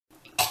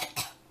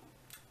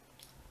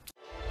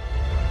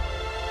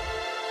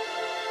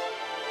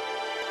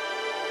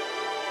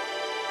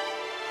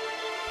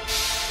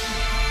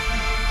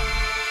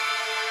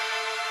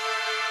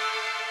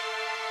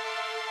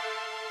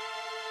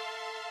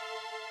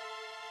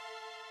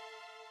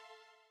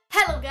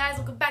Hello guys,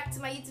 welcome back to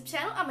my YouTube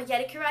channel. I'm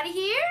Ayaryskarate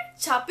here,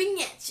 chopping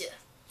at you.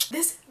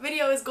 This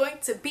video is going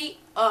to be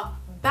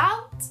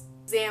about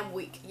exam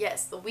week.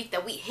 Yes, the week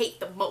that we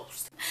hate the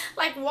most.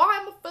 Like, why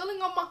am I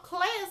failing on my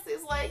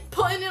classes? Like,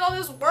 putting in all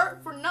this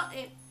work for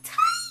nothing.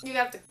 You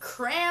have to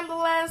cram the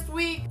last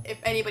week. If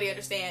anybody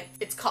understands,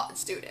 it's college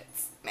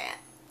students, man.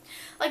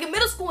 Like in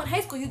middle school and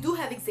high school, you do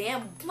have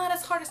exams. It's not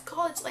as hard as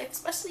college life,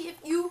 especially if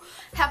you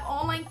have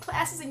online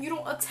classes and you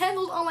don't attend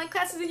those online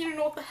classes and you don't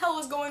know what the hell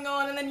is going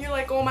on, and then you're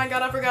like, oh my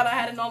god, I forgot I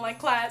had an online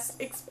class.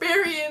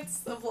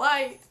 Experience of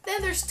life.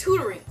 Then there's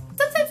tutoring.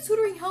 Sometimes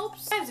tutoring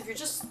helps. Sometimes if you're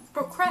just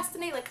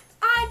procrastinating like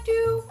I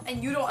do,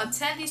 and you don't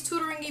attend these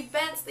tutoring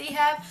events they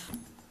have,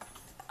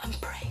 I'm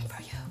praying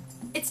for you.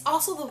 It's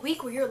also the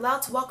week where you're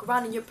allowed to walk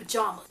around in your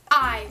pajamas.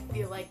 I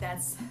feel like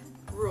that's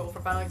rule for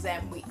final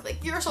exam week.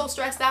 Like, you're so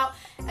stressed out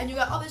and you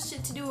got all this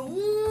shit to do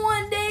in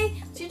one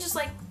day, so you're just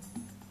like,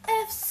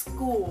 F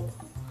school.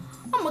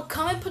 I'm gonna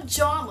come in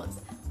pajamas.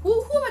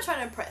 Who am I trying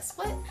to impress?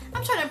 What?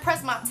 I'm trying to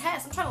impress my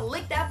test. I'm trying to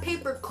lick that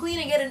paper clean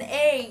and get an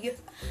A.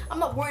 I'm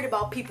not worried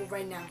about people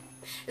right now.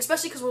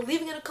 Especially because we're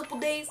leaving in a couple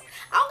days.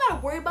 I don't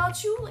gotta worry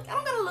about you. Like, I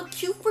don't gotta look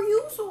cute for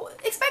you. So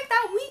expect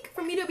that week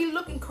for me to be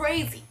looking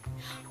crazy.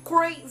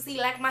 Crazy.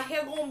 Like, my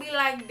hair gonna be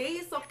like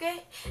this,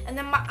 okay? And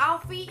then my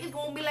outfit is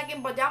gonna be like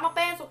in pajama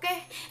pants,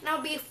 okay? And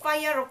I'll be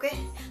fire, okay?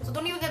 So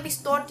don't even get me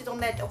started on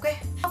that, okay?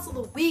 Also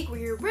the week where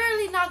you're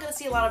really not gonna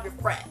see a lot of your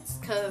friends,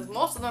 because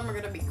most of them are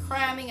gonna be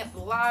cramming at the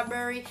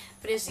library,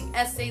 finishing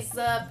essays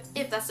up,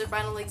 if that's their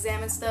final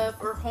exam and stuff,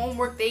 or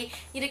homework they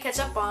need to catch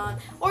up on,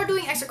 or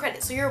doing extra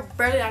credit. So you're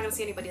barely not gonna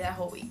see anybody that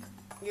whole week.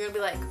 You're gonna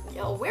be like,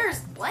 yo, where's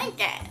Blank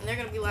at? And they're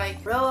gonna be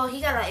like, bro, he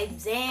got an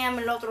exam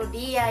el otro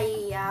día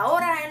y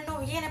ahora él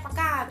no viene pa'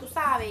 acá, tú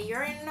sabes, you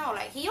already know.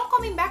 Like, he don't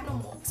coming back no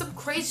more. Some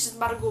crazy shit's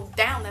about to go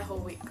down that whole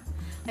week.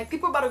 Like,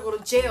 people are about to go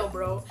to jail,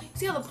 bro. You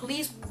see how the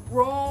police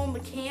roam the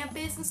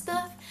campus and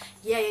stuff?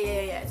 Yeah.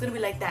 It's gonna be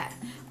like that,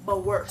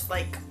 but worse.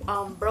 Like,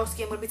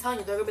 broski, I'm gonna be telling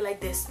you, they're gonna be like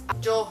this.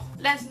 Joe,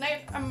 last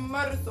night I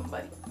murdered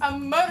somebody. I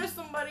murdered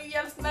somebody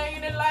last night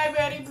in the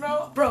library,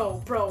 bro.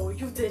 Bro,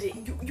 you did it.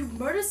 You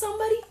murdered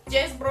somebody?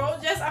 Yes, bro.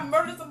 Yes, I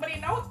murdered somebody.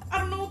 Now I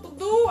don't know what to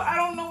do. I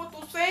don't know what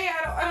to say.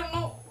 I don't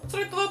know.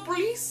 Should I tell the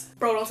police?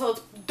 Bro,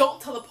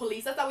 don't tell the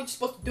police. That's not what you're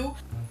supposed to do.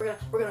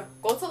 We're gonna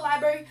go to the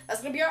library.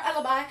 That's gonna be our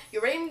alibi.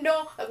 You already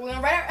know. Like, we're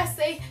gonna write our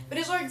essay,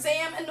 finish our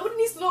exam, and nobody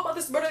needs to know about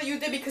this murder that you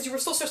did because you were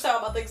so stressed out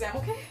about the exam.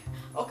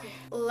 Okay.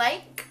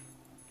 Like,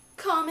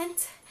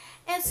 comment,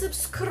 and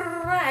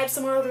subscribe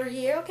somewhere over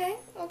here. Okay.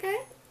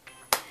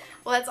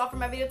 Well, that's all for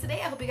my video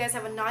today. I hope you guys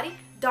have a naughty,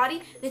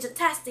 dotty,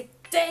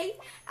 ninja-tastic day.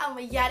 I'm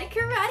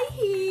Ayaryskarate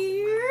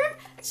here,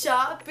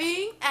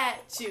 chopping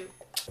at you.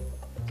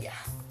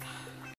 Yes.